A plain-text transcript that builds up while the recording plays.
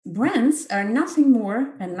brands are nothing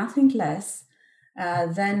more and nothing less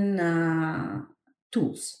than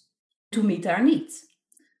tools to meet our needs.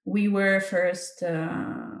 We were first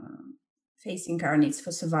facing our needs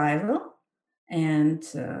for survival and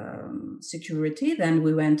security. Then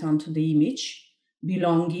we went on to the image,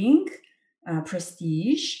 belonging,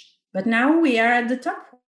 prestige. But now we are at the top.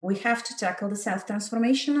 We have to tackle the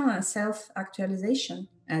self-transformational and self-actualization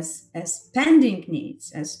as pending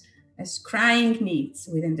needs, as crying needs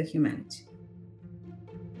within the humanity.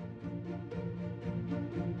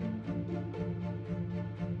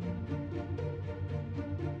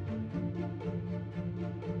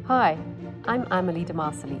 Hi, I'm Amélie de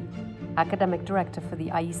Marcelly, Academic Director for the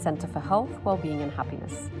IE Center for Health, Wellbeing and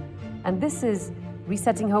Happiness. And this is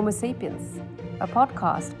Resetting Homo Sapiens, a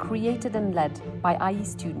podcast created and led by IE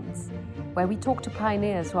students, where we talk to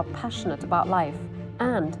pioneers who are passionate about life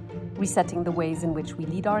and resetting the ways in which we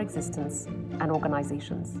lead our existence and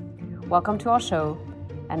organizations. Welcome to our show,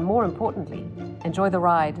 and more importantly, enjoy the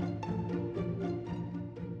ride.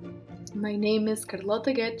 My name is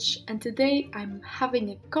Carlota Getch, and today I'm having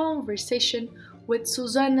a conversation with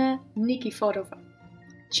Zuzana Nikiforova, a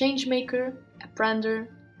changemaker, a brander,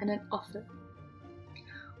 and an author.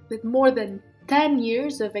 With more than 10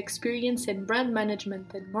 years of experience in brand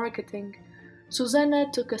management and marketing, Zuzana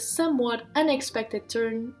took a somewhat unexpected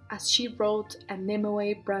turn as she wrote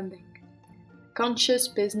Nimue Branding, a conscious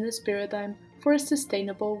business paradigm for a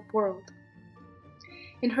sustainable world.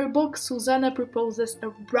 In her book, Zuzana proposes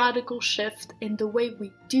a radical shift in the way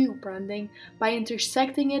we do branding by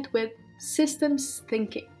intersecting it with systems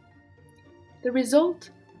thinking. The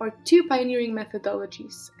result are two pioneering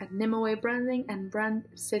methodologies, Nimue Branding and Brand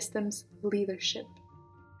Systems Leadership.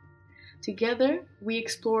 Together, we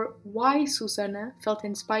explore why Zuzana felt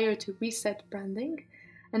inspired to reset branding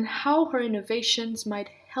and how her innovations might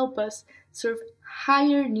help us serve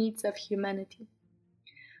higher needs of humanity.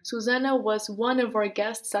 Zuzana was one of our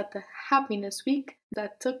guests at the Happiness Week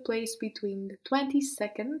that took place between the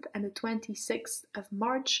 22nd and the 26th of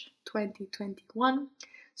March 2021,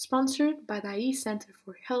 sponsored by the IE Center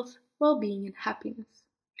for Health, Wellbeing and Happiness.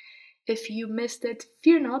 If you missed it,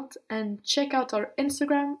 fear not, and check out our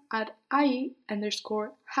Instagram at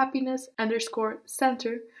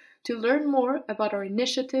IE_happiness_center to learn more about our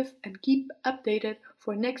initiative and keep updated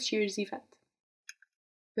for next year's event.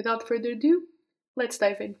 Without further ado, let's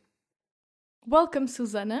dive in. Welcome,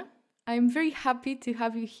 Zuzana. I'm very happy to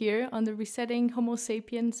have you here on the Resetting Homo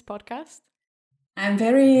Sapiens podcast. I'm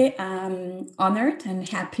very honored and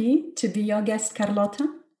happy to be your guest,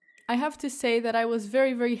 Carlota. I have to say that I was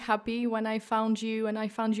very, very happy when I found you and I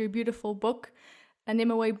found your beautiful book,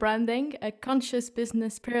 Nimue Branding, a conscious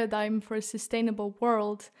business paradigm for a sustainable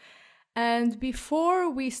world. And before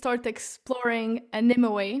we start exploring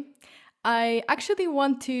Nimue, I actually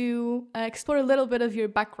want to explore a little bit of your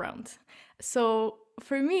background. So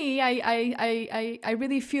for me, I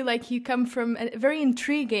really feel like you come from a very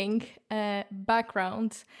intriguing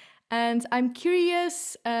background. And I'm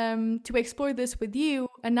curious to explore this with you,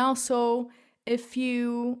 and also if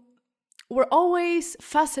you were always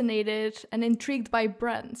fascinated and intrigued by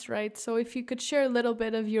brands, right? So if you could share a little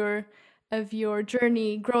bit of your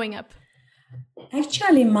journey growing up.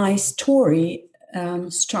 Actually, my life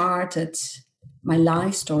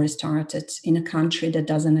story started in a country that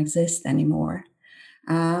doesn't exist anymore.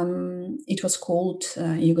 It was called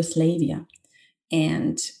Yugoslavia,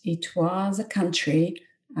 and it was a country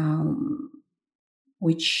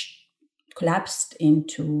which collapsed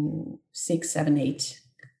into 6, 7, 8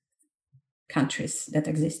 countries that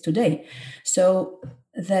exist today. So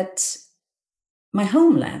that my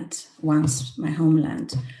homeland was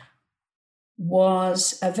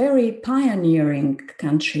a very pioneering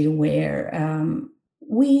country where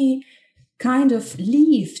we kind of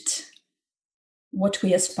lived what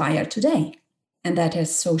we aspire today, and that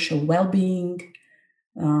is social well-being,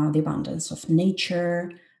 the abundance of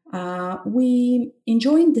nature. We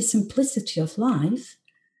enjoyed the simplicity of life,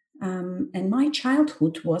 and my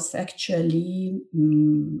childhood was actually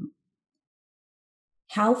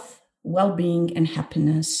health, well-being, and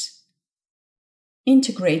happiness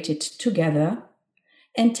integrated together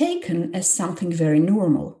and taken as something very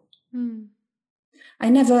normal. I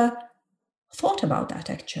never thought about that,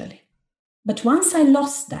 actually. But once I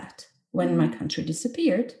lost that, when my country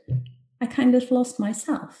disappeared, I kind of lost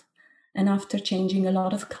myself. And after changing a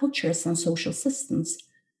lot of cultures and social systems,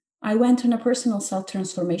 I went on a personal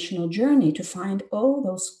self-transformational journey to find all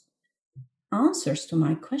those answers to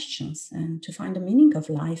my questions and to find the meaning of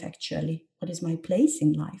life, actually. What is my place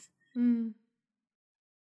in life?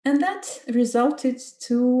 And that resulted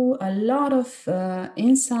to a lot of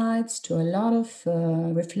insights, to a lot of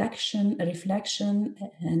reflection,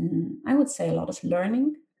 and I would say a lot of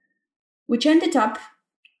learning, which ended up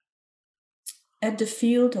at the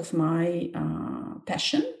field of my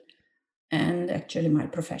passion and actually my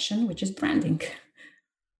profession, which is branding.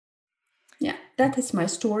 Yeah, that is my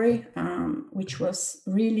story, which was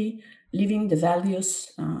really living the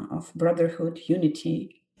values of brotherhood,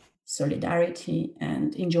 unity, solidarity,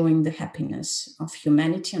 and enjoying the happiness of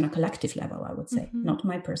humanity on a collective level, I would say, not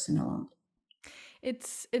my personal own.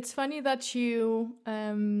 It's funny that you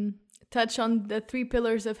touch on the 3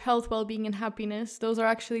 pillars of health, well-being, and happiness. Those are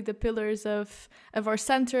actually the pillars of our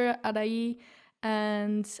center at IE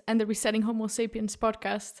and the Resetting Homo Sapiens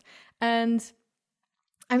podcast. And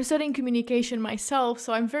I'm studying communication myself,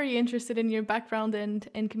 so I'm very interested in your background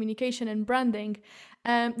in communication and branding.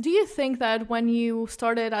 Do you think that when you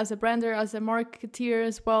started as a brander, as a marketeer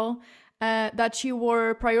as well, that you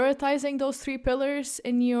were prioritizing those 3 pillars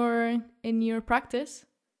in your practice?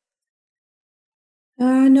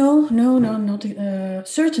 No, not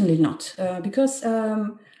certainly not, because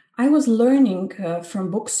I was learning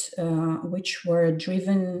from books which were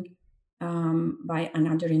driven by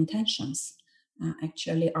another intentions.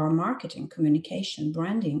 Actually, our marketing, communication,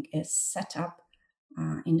 branding is set up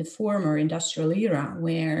in the former industrial era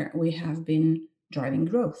where we have been driving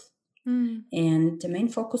growth. And the main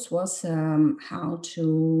focus was how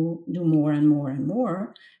to do more and more and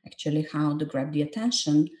more, actually, how to grab the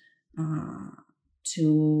attention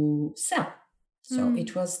to sell. So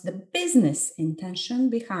it was the business intention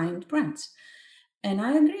behind brands. And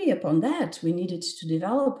I agree upon that. We needed to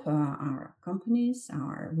develop our companies,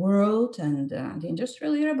 our world, and the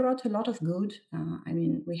industrial era brought a lot of good. I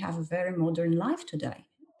mean, we have a very modern life today,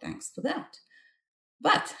 thanks to that.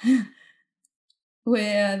 But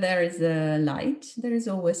where there is a light, there is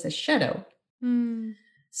always a shadow.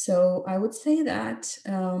 So I would say that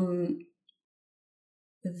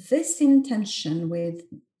this intention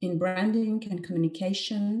in branding and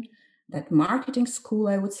communication, that marketing school,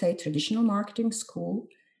 I would say traditional marketing school,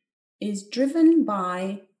 is driven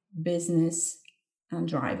by business and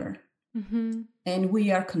driver. And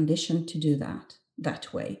we are conditioned to do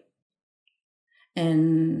that way.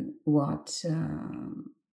 And what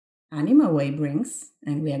Anima Way brings,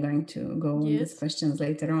 and we are going to go on these questions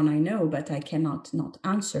later on, I know, but I cannot not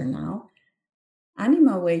answer now.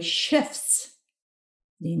 Anima Way shifts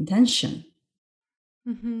the intention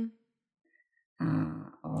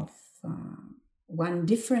of one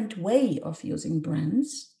different way of using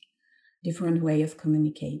brands, different way of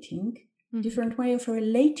communicating, different way of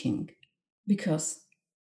relating, because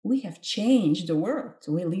we have changed the world.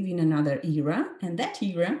 We live in another era, and that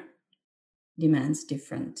era demands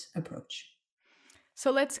different approach.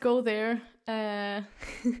 So let's go there.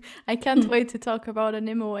 I can't wait to talk about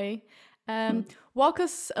Anima Way. Walk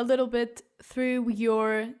us a little bit through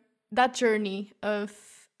that journey of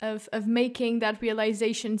making that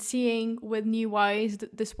realization, seeing with new eyes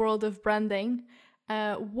this world of branding.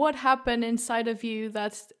 What happened inside of you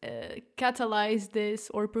that catalyzed this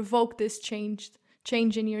or provoked this change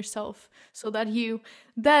in yourself, so that you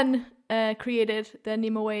then created the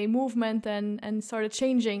Anima Way movement and started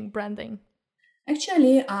changing branding?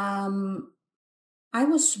 Actually, I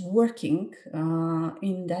was working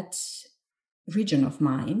in that region of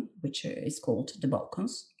mine, which is called the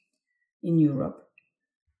Balkans in Europe.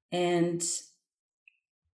 And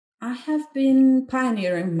I have been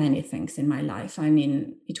pioneering many things in my life. I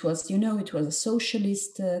mean, it was a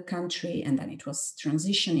socialist country, and then it was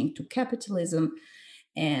transitioning to capitalism.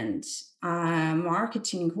 And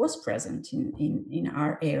marketing was present in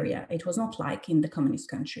our area. It was not like in the communist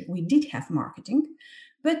country. We did have marketing,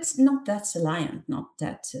 but not that salient, not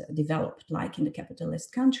that developed like in the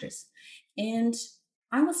capitalist countries. And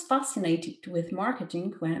I was fascinated with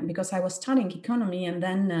marketing because I was studying economy, and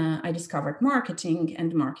then I discovered marketing,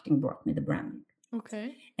 and marketing brought me the branding.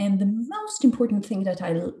 Okay. And the most important thing that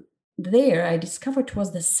I discovered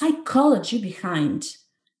was the psychology behind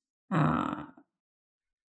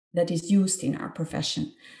that is used in our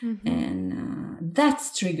profession. And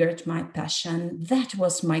that triggered my passion. That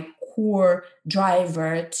was my core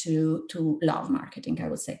driver to love marketing, I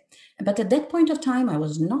would say. But at that point of time, I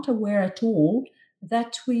was not aware at all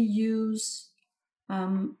that we use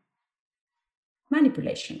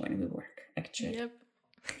manipulation when we work, actually. Yep.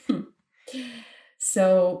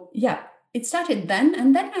 So, yeah, it started then.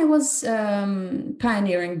 And then I was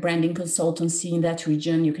pioneering branding consultancy in that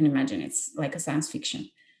region. You can imagine it's like a science fiction.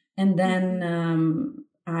 And then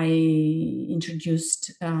I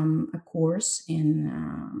introduced a course in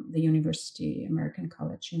the University American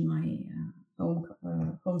College in my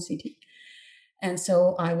home city. And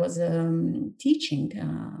so I was teaching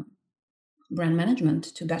brand management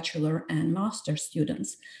to bachelor and master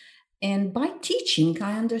students. And by teaching,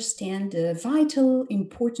 I understand the vital,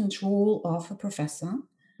 important role of a professor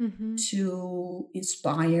to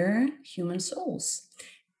inspire human souls.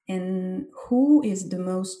 And who is the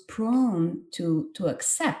most prone to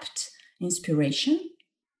accept inspiration?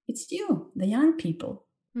 It's you, the young people.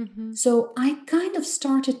 So I kind of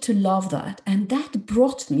started to love that. And that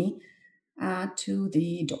brought me to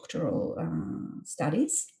the doctoral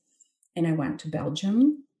studies. And I went to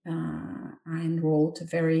Belgium. I enrolled a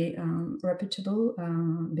very reputable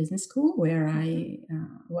business school where I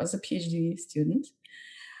was a PhD student.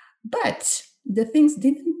 But the things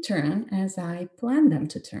didn't turn as I planned them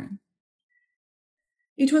to turn.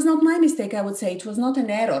 It was not my mistake, I would say. It was not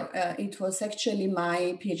an error. It was actually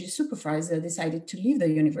my PhD supervisor decided to leave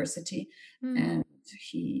the university, and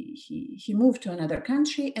he moved to another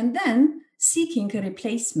country. And then seeking a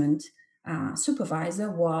replacement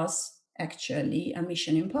supervisor was actually a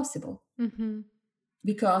mission impossible,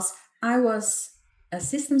 because I was a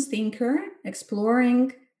systems thinker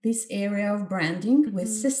exploring this area of branding with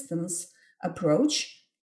systems approach,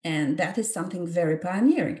 and that is something very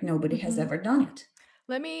pioneering. Nobody has ever done it.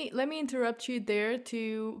 Let me interrupt you there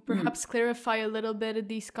to perhaps clarify a little bit of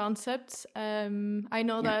these concepts. I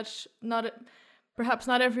know that perhaps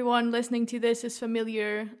not everyone listening to this is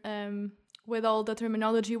familiar with all the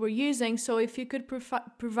terminology we're using. So if you could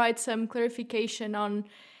provide some clarification on,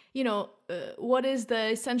 what is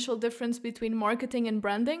the essential difference between marketing and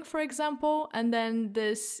branding, for example, and then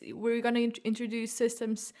we're going to introduce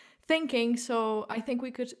systems thinking. So I think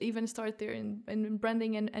we could even start there in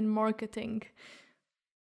branding and marketing.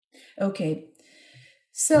 Okay.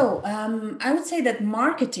 So I would say that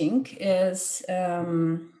marketing is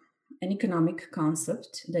an economic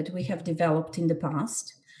concept that we have developed in the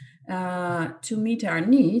past to meet our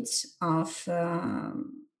needs of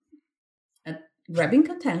grabbing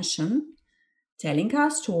attention, telling our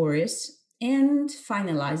stories, and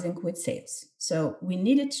finalizing with sales. So we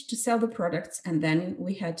needed to sell the products, and then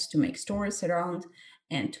we had to make stories around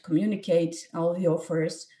and to communicate all the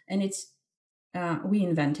offers. And we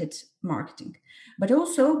invented marketing, but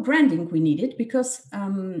also branding we needed, because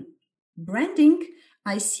branding,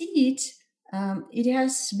 I see it, it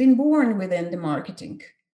has been born within the marketing.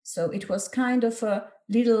 So it was kind of a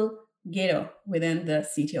little ghetto within the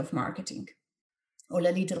city of marketing, or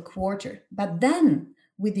a little quarter. But then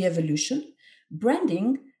with the evolution,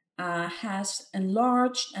 branding has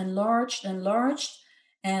enlarged,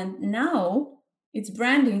 and now it's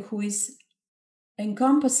branding who is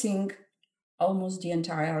encompassing almost the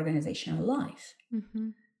entire organizational life.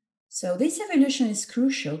 So this evolution is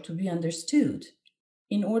crucial to be understood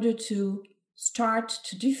in order to start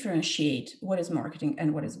to differentiate what is marketing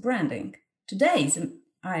and what is branding. Today,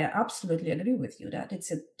 I absolutely agree with you that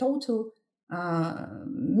it's a total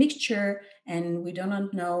mixture, and we do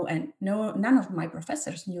not know, and none of my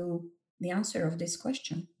professors knew the answer of this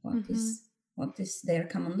question. What is their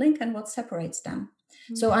common link and what separates them?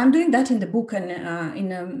 So I'm doing that in the book, and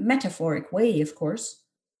in a metaphoric way, of course,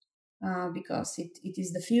 because it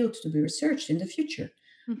is the field to be researched in the future.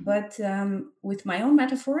 But with my own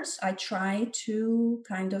metaphors, I try to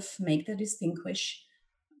kind of make the distinguish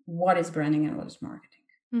what is branding and what is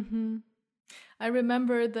marketing. I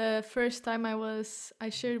remember the first time I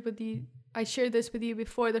shared this with you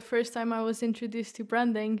before, the first time I was introduced to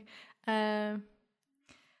branding,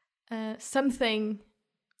 something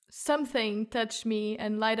touched me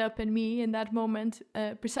and light up in me in that moment,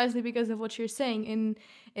 precisely because of what you're saying.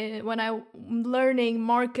 When I'm learning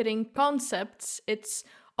marketing concepts, it's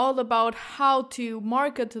all about how to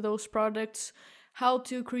market those products, how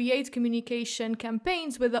to create communication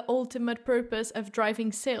campaigns with the ultimate purpose of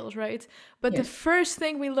driving sales, right? But The first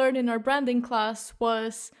thing we learned in our branding class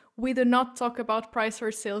was we do not talk about price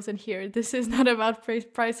or sales in here. This is not about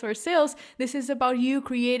price or sales. This is about you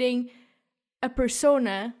creating a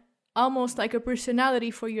persona, almost like a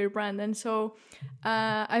personality for your brand. And so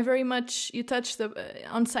you touched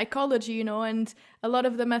on psychology, and a lot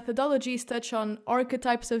of the methodologies touch on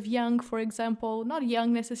archetypes of young, for example, not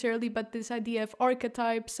young necessarily, but this idea of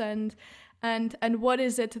archetypes and what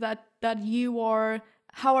is it that you are,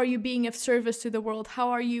 how are you being of service to the world? How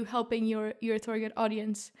are you helping your target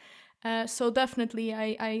audience? So definitely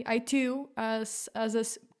I too, as a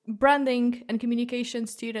branding and communication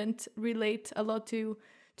student, relate a lot to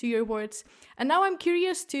your words. And now I'm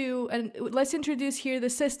curious and let's introduce here the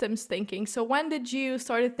systems thinking. So when did you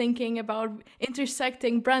start thinking about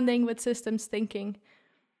intersecting branding with systems thinking?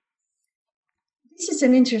 This is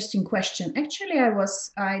an interesting question. Actually,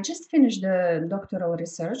 I just finished the doctoral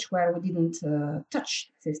research where we didn't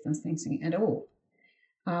touch systems thinking at all.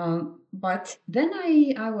 But then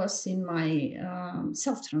I was in my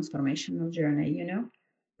self-transformational journey,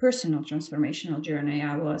 personal transformational journey.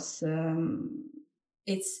 I was.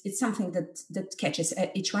 It's something that catches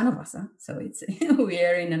each one of us. Huh? So it's we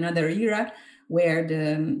are in another era where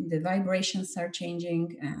the vibrations are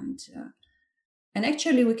changing, and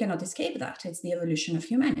actually we cannot escape that. It's the evolution of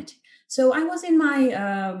humanity. So I was in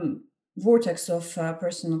my vortex of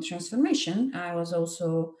personal transformation. I was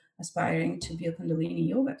also aspiring to be a Kundalini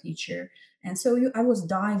yoga teacher. And so I was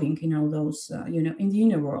diving in all those, in the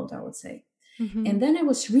inner world, I would say. Mm-hmm. And then I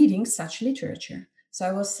was reading such literature. So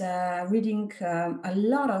I was reading a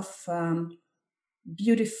lot of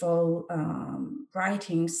beautiful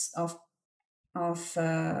writings of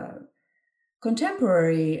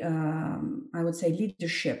contemporary, I would say,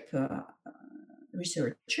 leadership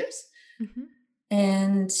researchers. Mm-hmm.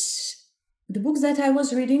 And the books that I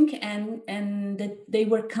was reading and that they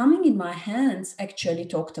were coming in my hands actually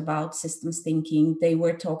talked about systems thinking. They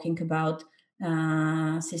were talking about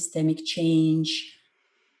systemic change.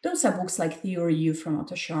 Those are books like Theory U from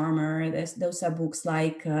Otto Scharmer. Those are books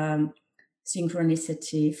like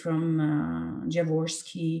Synchronicity from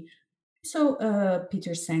Jaworski. So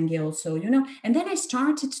Peter Senge also, and then I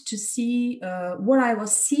started to see what I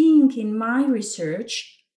was seeing in my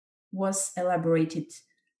research was elaborated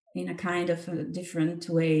in a kind of a different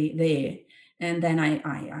way there. And then I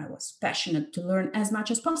was passionate to learn as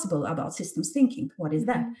much as possible about systems thinking. What is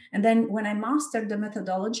that? And then when I mastered the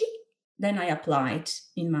methodology, then I applied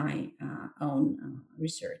in my own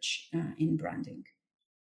research in branding.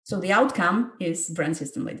 So the outcome is brand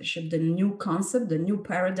system leadership, the new concept, the new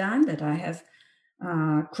paradigm that I have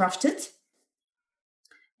crafted,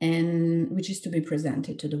 and which is to be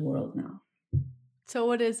presented to the world now. So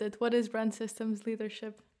what is it? What is brand systems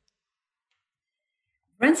leadership?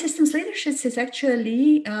 Brand systems leadership is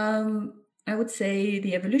actually, I would say,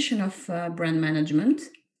 the evolution of brand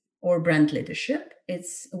management or brand leadership.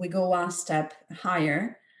 We go one step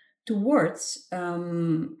higher towards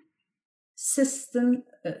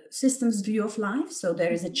systems view of life. So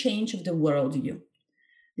there is a change of the worldview.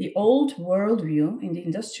 The old worldview in the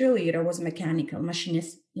industrial era was mechanical,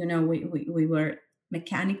 machinist. We were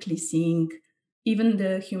mechanically seeing even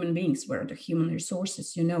the human beings were the human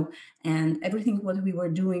resources, and everything what we were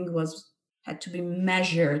doing had to be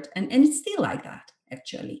measured, and it's still like that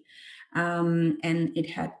actually, and it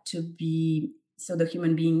had to be so the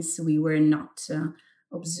human beings we were not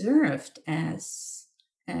observed as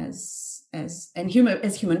human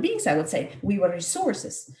beings. I would say we were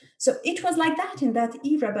resources. So it was like that in that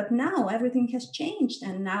era, but now everything has changed,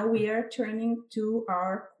 and now we are turning to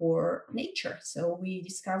our core nature. So we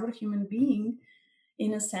discover human being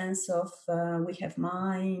in a sense of we have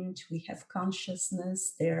mind, we have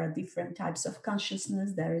consciousness. There are different types of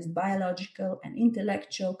consciousness. There is biological and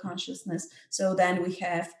intellectual consciousness. So then we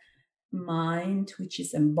have mind, which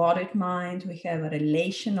is embodied mind. We have a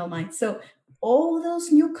relational mind. So all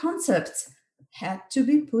those new concepts had to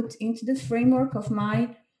be put into the framework of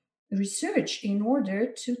my research in order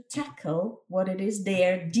to tackle what it is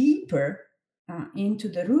there deeper into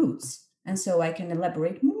the roots. And so I can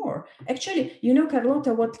elaborate more. Actually,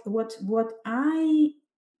 Carlotta, what I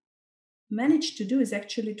managed to do is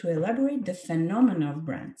actually to elaborate the phenomena of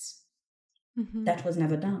brands. Mm-hmm. That was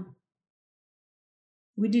never done.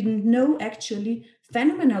 We didn't know actually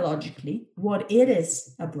phenomenologically what it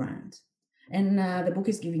is a brand. And the book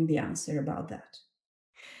is giving the answer about that.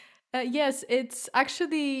 Yes, it's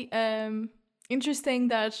actually interesting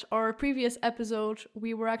that our previous episode,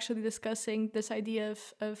 we were actually discussing this idea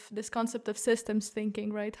of this concept of systems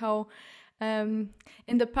thinking, right? How in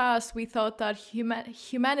the past we thought that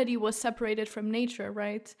humanity was separated from nature,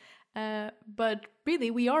 right? But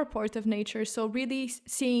really we are part of nature. So really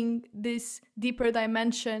seeing this deeper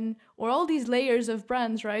dimension or all these layers of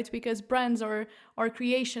brands, right? Because brands are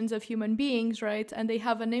creations of human beings, right? And they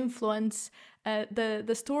have an influence.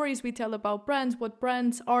 The stories we tell about brands, what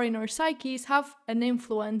brands are in our psyches, have an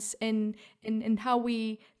influence in how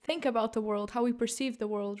we think about the world, how we perceive the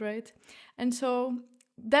world, right? And so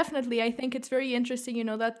definitely I think it's very interesting,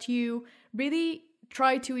 that you really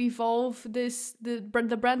try to evolve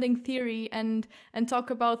the branding theory and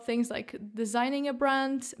talk about things like designing a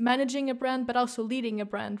brand, managing a brand, but also leading a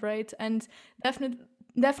brand, right? And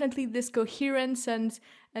definitely this coherence and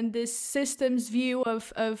this systems view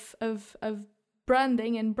of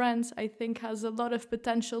branding and brands, I think, has a lot of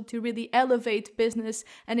potential to really elevate business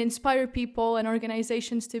and inspire people and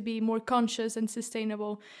organizations to be more conscious and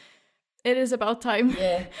sustainable. it is about time.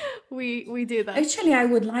 Yeah. we do that. Actually, I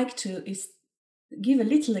would like to give a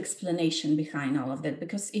little explanation behind all of that,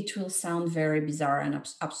 because it will sound very bizarre and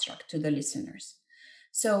abstract to the listeners.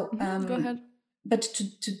 So, Go ahead. But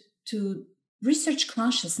to research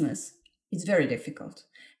consciousness is very difficult.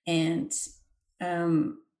 And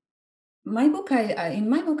my book, in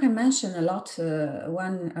my book, I mention a lot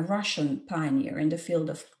a Russian pioneer in the field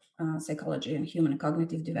of psychology and human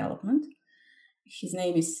cognitive development. His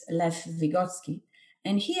name is Lev Vygotsky,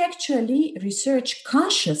 and he actually researched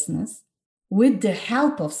consciousness with the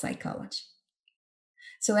help of psychology.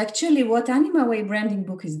 So actually what Anima Way branding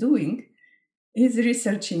book is doing is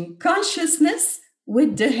researching consciousness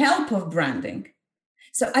with the help of branding.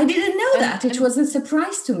 So I didn't know that. It was a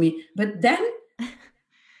surprise to me. But then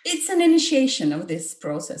it's an initiation of this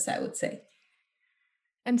process, I would say.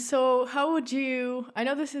 And so how would you, I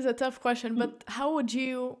know this is a tough question, but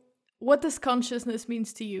what does consciousness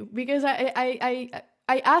means to you? Because I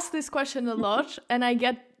ask this question a lot and I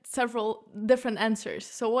get several different answers.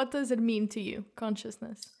 So what does it mean to you,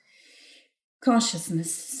 consciousness?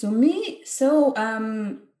 Consciousness.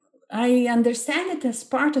 I understand it as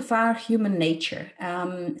part of our human nature.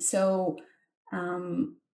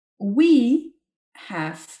 We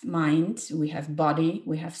have mind, we have body,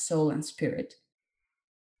 we have soul and spirit.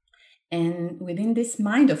 And within this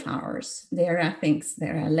mind of ours, there are things,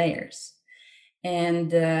 there are layers.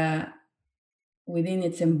 And within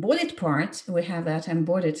its embodied part, we have that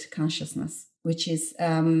embodied consciousness, which is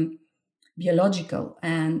biological.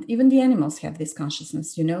 And even the animals have this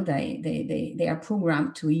consciousness. You know, they are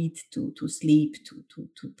programmed to eat, to sleep,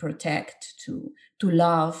 to protect, to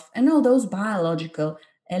love, and all those biological,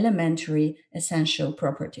 elementary, essential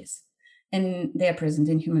properties. And they are present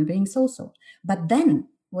in human beings also. But then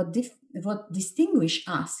what distinguishes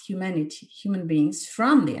us, human beings,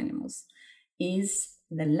 from the animals is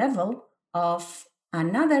the level of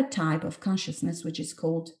another type of consciousness, which is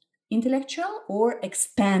called intellectual or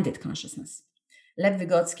expanded consciousness. Lev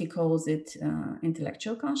Vygotsky calls it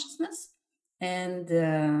intellectual consciousness, and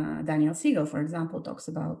Daniel Siegel, for example, talks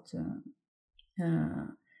about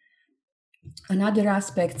another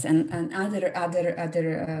aspects and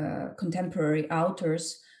other contemporary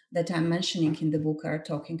authors that I'm mentioning in the book are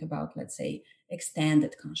talking about, let's say,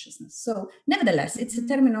 extended consciousness. So nevertheless, it's a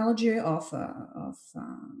terminology of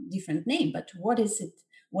different name, but what is it?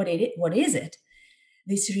 What is it?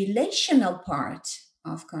 This relational part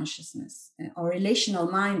of consciousness or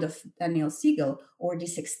relational mind of Daniel Siegel, or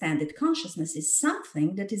this extended consciousness, is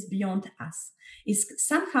something that is beyond us. It's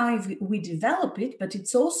somehow we develop it, but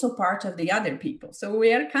it's also part of the other people. So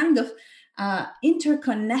we are kind of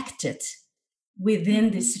interconnected within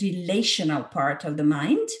this relational part of the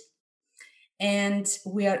mind. And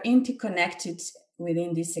we are interconnected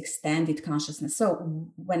within this extended consciousness. So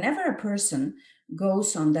whenever a person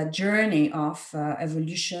goes on that journey of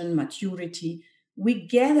evolution, maturity, we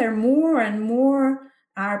gather more and more,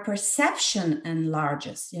 our perception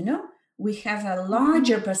enlarges, you know? We have a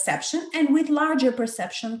larger perception, and with larger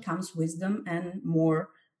perception comes wisdom and more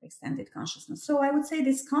extended consciousness. So I would say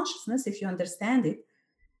this consciousness, if you understand it,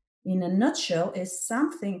 in a nutshell, is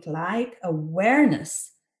something like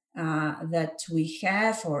awareness that we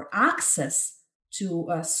have, or access to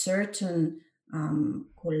a certain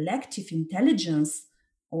collective intelligence,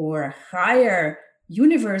 or higher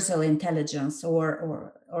universal intelligence,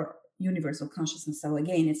 or universal consciousness. So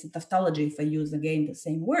again, it's a tautology if I use again the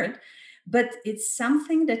same word, but it's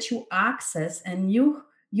something that you access, and you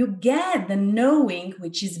get the knowing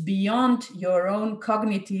which is beyond your own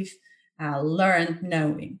cognitive learned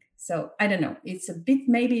knowing. So I don't know, it's a bit,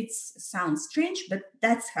 maybe it sounds strange, but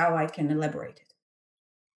that's how I can elaborate it.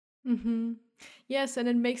 Mm-hmm. Yes, and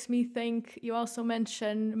it makes me think, you also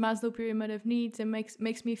mentioned Maslow pyramid of needs. It makes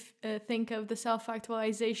me think of the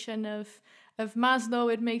self-actualization of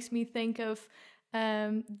Maslow. It makes me think of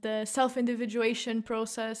the self-individuation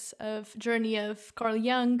process of journey of Carl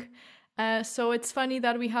Jung. So it's funny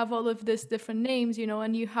that we have all of these different names, you know,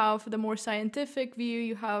 and you have the more scientific view,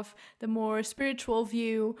 you have the more spiritual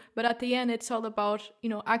view, but at the end, it's all about, you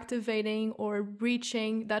know, activating or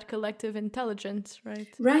reaching that collective intelligence, right?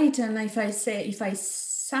 Right. And if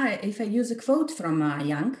I use a quote from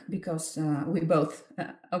Jung, because we both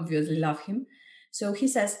obviously love him. So he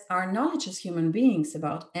says, our knowledge as human beings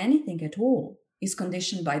about anything at all is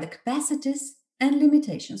conditioned by the capacities and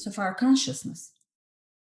limitations of our consciousness.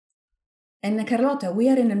 And Carlotta, we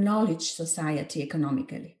are in a knowledge society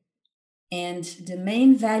economically. And the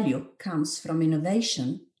main value comes from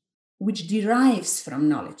innovation, which derives from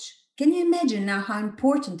knowledge. Can you imagine now how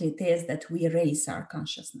important it is that we raise our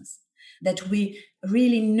consciousness, that we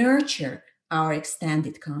really nurture our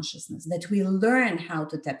extended consciousness, that we learn how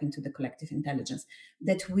to tap into the collective intelligence,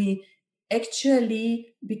 that we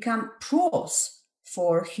actually become pros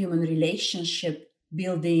for human relationship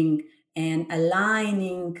building and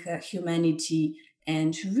aligning humanity,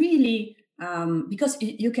 and really, because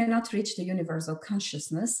you cannot reach the universal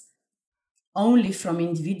consciousness only from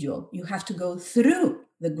individual. You have to go through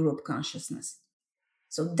the group consciousness.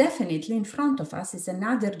 So definitely in front of us is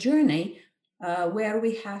another journey where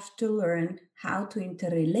we have to learn how to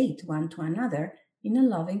interrelate one to another in a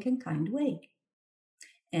loving and kind way,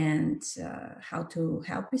 and how to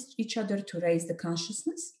help each other to raise the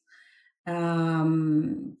consciousness,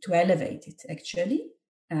 to elevate it actually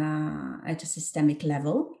at a systemic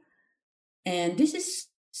level. And this is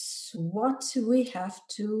what we have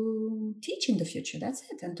to teach in the future. That's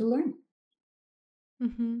it, and to learn.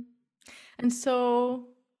 Mm-hmm. And so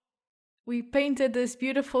we painted this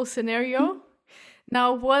beautiful scenario.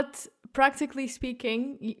 Now, what, practically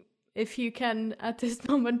speaking, if you can at this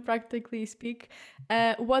moment practically speak,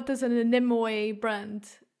 what does an Animaway brand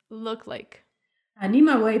look like?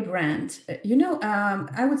 Animaway brand,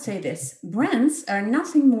 I would say this: brands are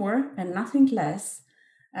nothing more and nothing less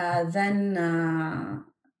than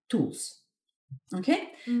tools.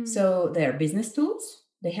 Okay, so they're business tools.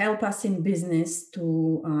 They help us in business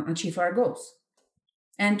to achieve our goals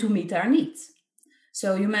and to meet our needs.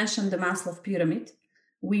 So you mentioned the Maslow pyramid.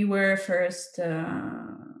 We were first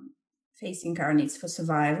facing our needs for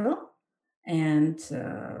survival and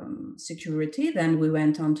security. Then we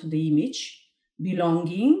went on to the image,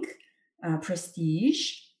 belonging,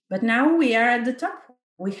 prestige. But now we are at the top.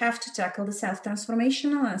 We have to tackle the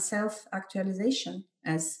self-transformational and self-actualization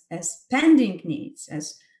as pending needs,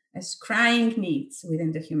 as crying needs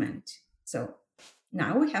within the humanity. So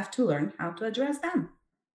now we have to learn how to address them.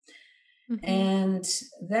 Mm-hmm. And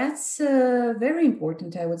that's very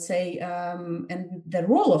important, I would say. And the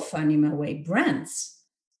role of Animaway brands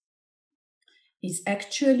is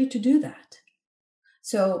actually to do that.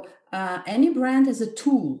 So any brand is a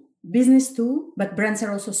tool, business tool, but brands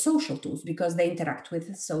are also social tools because they interact with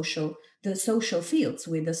the social fields,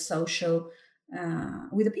 with the social,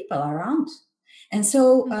 with the people around. And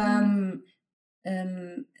so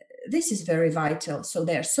this is very vital. So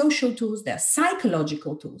they are social tools, they are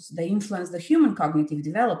psychological tools. They influence the human cognitive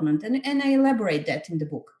development, and I elaborate that in the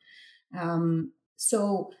book.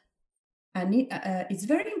 It's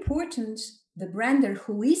very important, the brander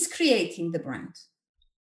who is creating the brand.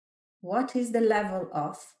 What is the level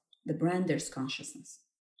of the brander's consciousness?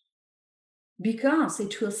 Because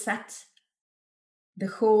it will set the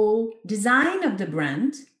whole design of the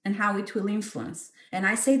brand and how it will influence. And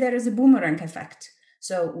I say there is a boomerang effect.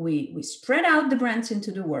 So we spread out the brands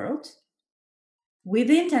into the world with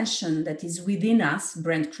the intention that is within us,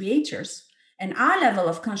 brand creators, and our level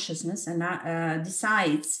of consciousness and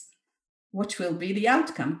decides what will be the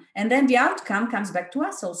outcome. And then the outcome comes back to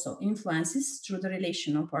us also, influences through the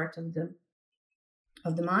relational part of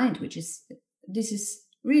the mind, this is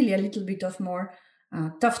really a little bit of more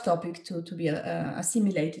tough topic to be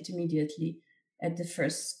assimilated immediately at the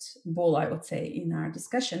first ball, I would say, in our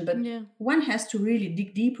discussion. But one has to really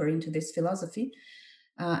dig deeper into this philosophy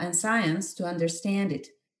and science to understand it.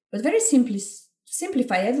 But very simply,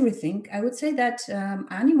 simplify everything, I would say that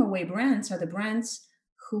Animaway brands are the brands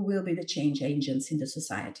who will be the change agents in the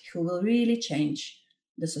society, who will really change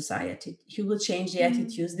the society, who will change the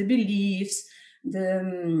attitudes, the beliefs,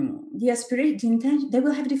 the aspiration. They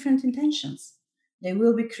will have different intentions. They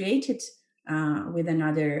will be created with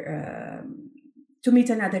another to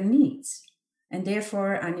meet another needs, and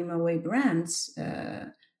therefore Animaway brands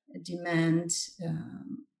demand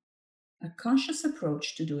a conscious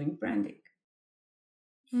approach to doing branding.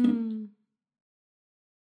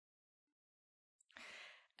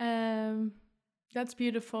 That's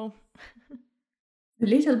beautiful. A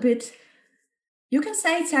little bit, you can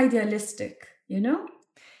say it's idealistic,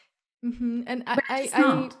 And but it's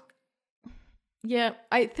not.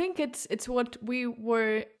 I think it's what we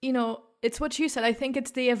were, it's what you said. I think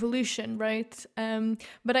it's the evolution, right?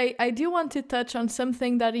 But I do want to touch on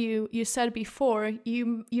something that you said before.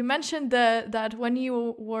 You mentioned that when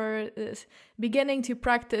you were beginning to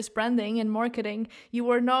practice branding and marketing, you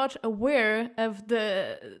were not aware of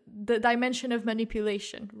the dimension of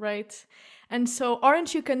manipulation, right? And so,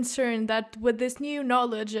 aren't you concerned that with this new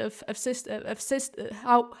knowledge of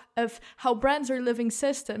how brands are living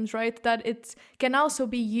systems, right, that it can also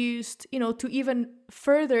be used, to even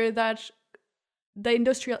further the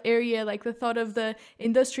industrial area, like the thought of the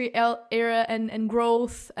industrial era and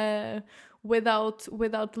growth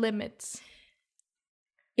without limits?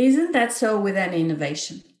 Isn't that so with any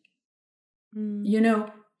innovation?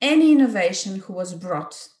 any innovation who was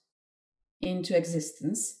brought into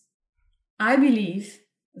existence, I believe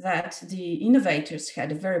that the innovators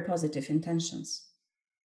had very positive intentions.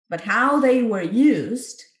 But how they were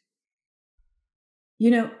used,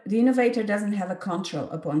 the innovator doesn't have a control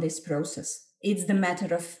upon this process. It's the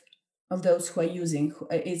matter of those who are using.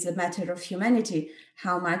 It's a matter of humanity,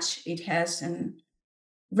 how much it has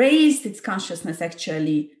raised its consciousness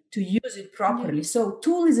actually to use it properly. Yeah. So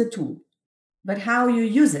tool is a tool, but how you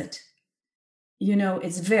use it,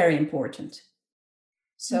 it's very important.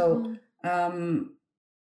 So I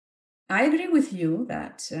agree with you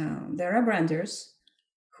that there are branders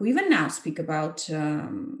who even now speak about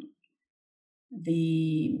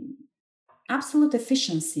the absolute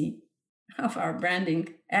efficiency of our branding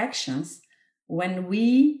actions when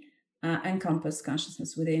we encompass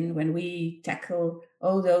consciousness within, when we tackle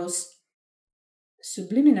all those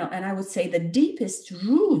subliminal, and I would say the deepest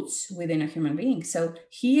roots within a human being. So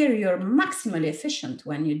here you're maximally efficient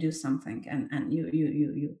when you do something and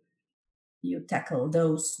you tackle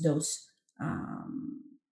those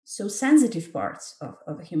so sensitive parts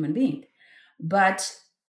of a human being. But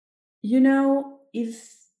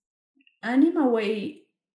if Animaway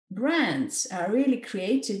brands are really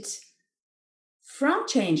created from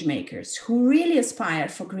change makers who really aspire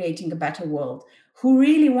for creating a better world, who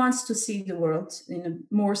really wants to see the world in a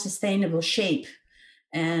more sustainable shape,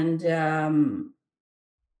 and then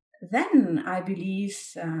I believe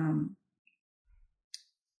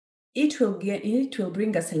it will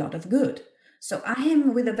bring us a lot of good. So I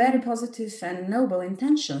am with a very positive and noble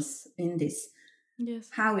intentions in this. Yes.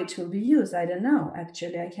 How it will be used, I don't know.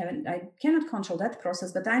 Actually, I cannot control that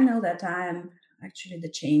process, but I know that I am actually the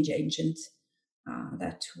change agent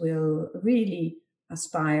that will really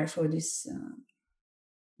aspire for this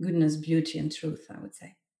goodness, beauty, and truth, I would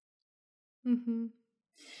say. Mm-hmm.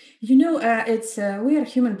 It's we are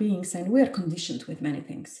human beings and we are conditioned with many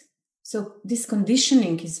things. So this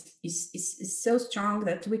conditioning is so strong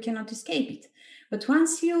that we cannot escape it. But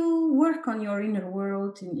once you work on your inner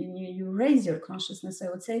world and you raise your consciousness, I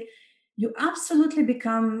would say, you absolutely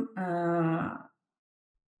become,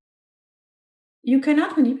 you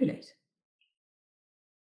cannot manipulate.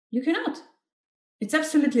 You cannot. It's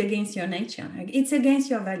absolutely against your nature. It's against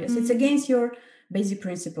your values. It's against your basic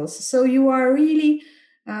principles. So you are really,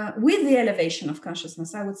 with the elevation of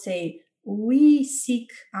consciousness, I would say, we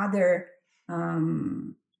seek other,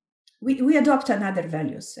 we adopt another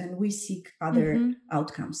values and we seek other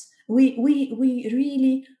outcomes. We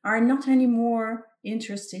really are not anymore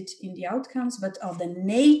interested in the outcomes, but of the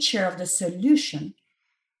nature of the solution.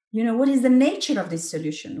 What is the nature of this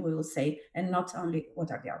solution, we will say, and not only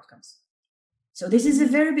what are the outcomes. So this is a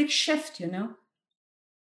very big shift,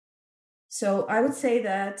 So I would say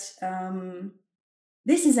that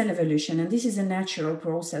this is an evolution and this is a natural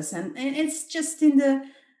process. And it's just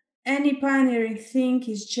any pioneering thing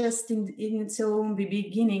is just in its own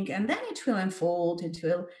beginning, and then it will unfold, it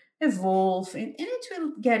will evolve, and it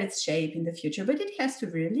will get its shape in the future. But it has to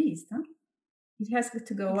be released. Huh? It has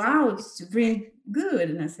to go out to bring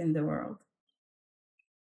goodness in the world.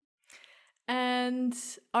 And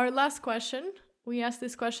our last question, we ask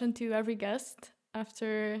this question to every guest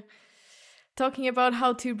after talking about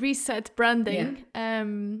how to reset branding. Yeah.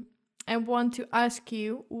 I want to ask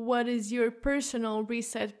you, what is your personal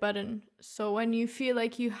reset button? So when you feel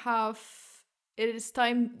like it is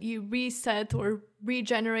time you reset or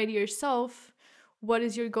regenerate yourself, what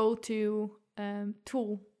is your go-to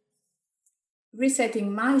tool?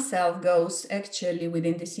 Resetting myself goes actually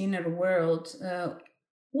within this inner world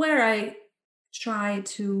where I try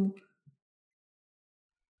to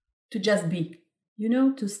just be,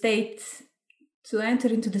 to enter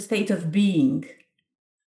into the state of being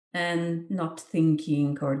and not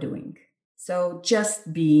thinking or doing. So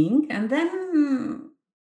just being, and then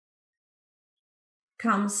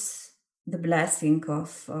comes the blessing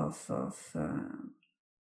of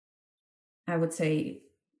I would say,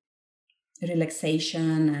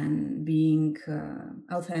 relaxation and being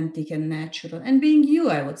authentic and natural and being you,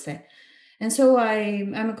 I would say. And so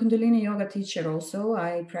I'm a Kundalini yoga teacher also.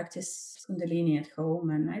 I practice Kundalini at home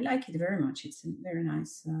and I like it very much. It's a very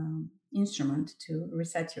nice instrument to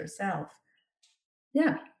reset yourself.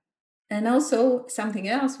 Yeah. And also something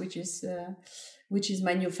else, which is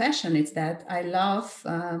my new fashion, is that I love,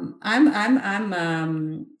 I'm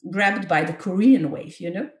grabbed by the Korean wave,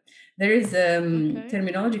 There is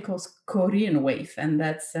terminology called Korean wave, and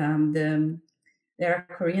that's there are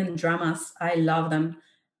Korean dramas. I love them.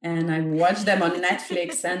 And I watch them on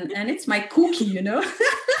Netflix, and it's my cookie,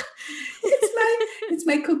 It's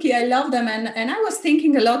my cookie. I love them, and I was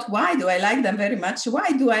thinking a lot. Why do I like them very much? Why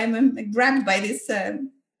do I am grabbed by this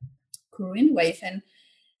Korean wave.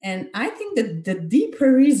 And I think that the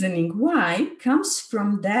deeper reasoning why comes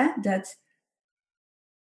from that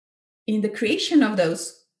in the creation of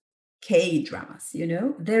those K-dramas,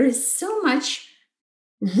 there is so much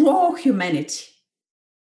raw humanity.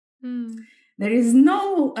 There is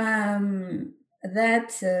no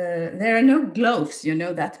there are no gloves,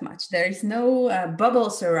 that much. There is no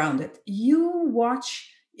bubbles around it. You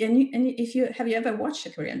watch, and if you ever watched a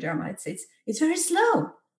Korean drama, it's very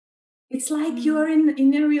slow. It's like you are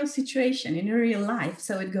in a real situation, in a real life.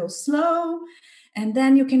 So it goes slow, and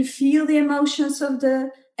then you can feel the emotions of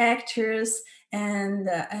the actors, and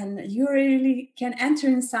you really can enter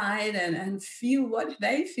inside and feel what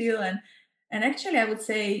they feel. And actually, I would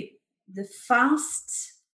say the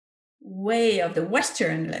fast way of the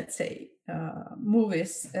Western, let's say,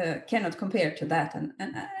 movies cannot compare to that. And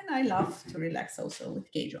I love to relax also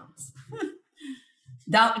with K-dramas.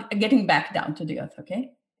 Getting back down to the earth,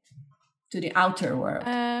 okay? To the outer world.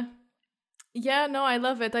 Yeah, no, I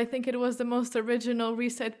love it. I think it was the most original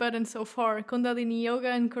reset button so far. Kundalini yoga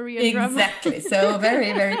and Korean drama. Exactly. So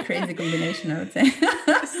very, very crazy combination, I would say.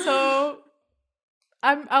 So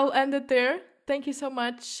I'll end it there. Thank you so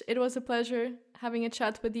much. It was a pleasure having a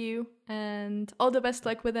chat with you, and all the best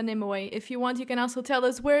luck with Animoe. If you want, you can also tell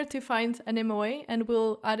us where to find Animoe, and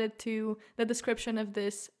we'll add it to the description of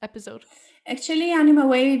this episode. Actually,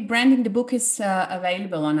 Animoe branding, the book is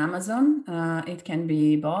available on Amazon. It can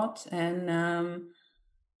be bought, and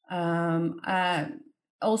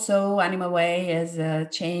also Animoe is a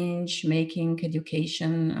change-making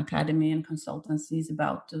education academy and consultancy is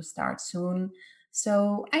about to start soon.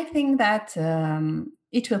 So I think that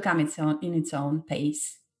it will come in its own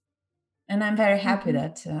pace. And I'm very happy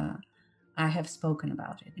that I have spoken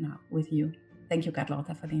about it now with you. Thank you,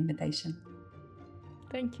 Carlota, for the invitation.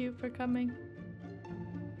 Thank you for coming.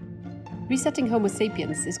 Resetting Homo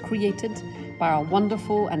Sapiens is created by our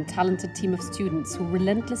wonderful and talented team of students who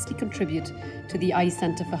relentlessly contribute to the IE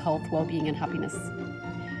Center for Health, Wellbeing and Happiness.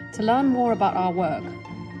 To learn more about our work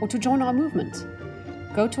or to join our movement,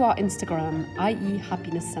 go to our Instagram, IE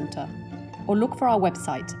Happiness Center, or look for our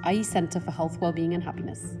website, IE Center for Health, Wellbeing and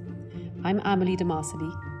Happiness. I'm Amélie de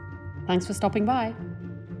Marcelly. Thanks for stopping by.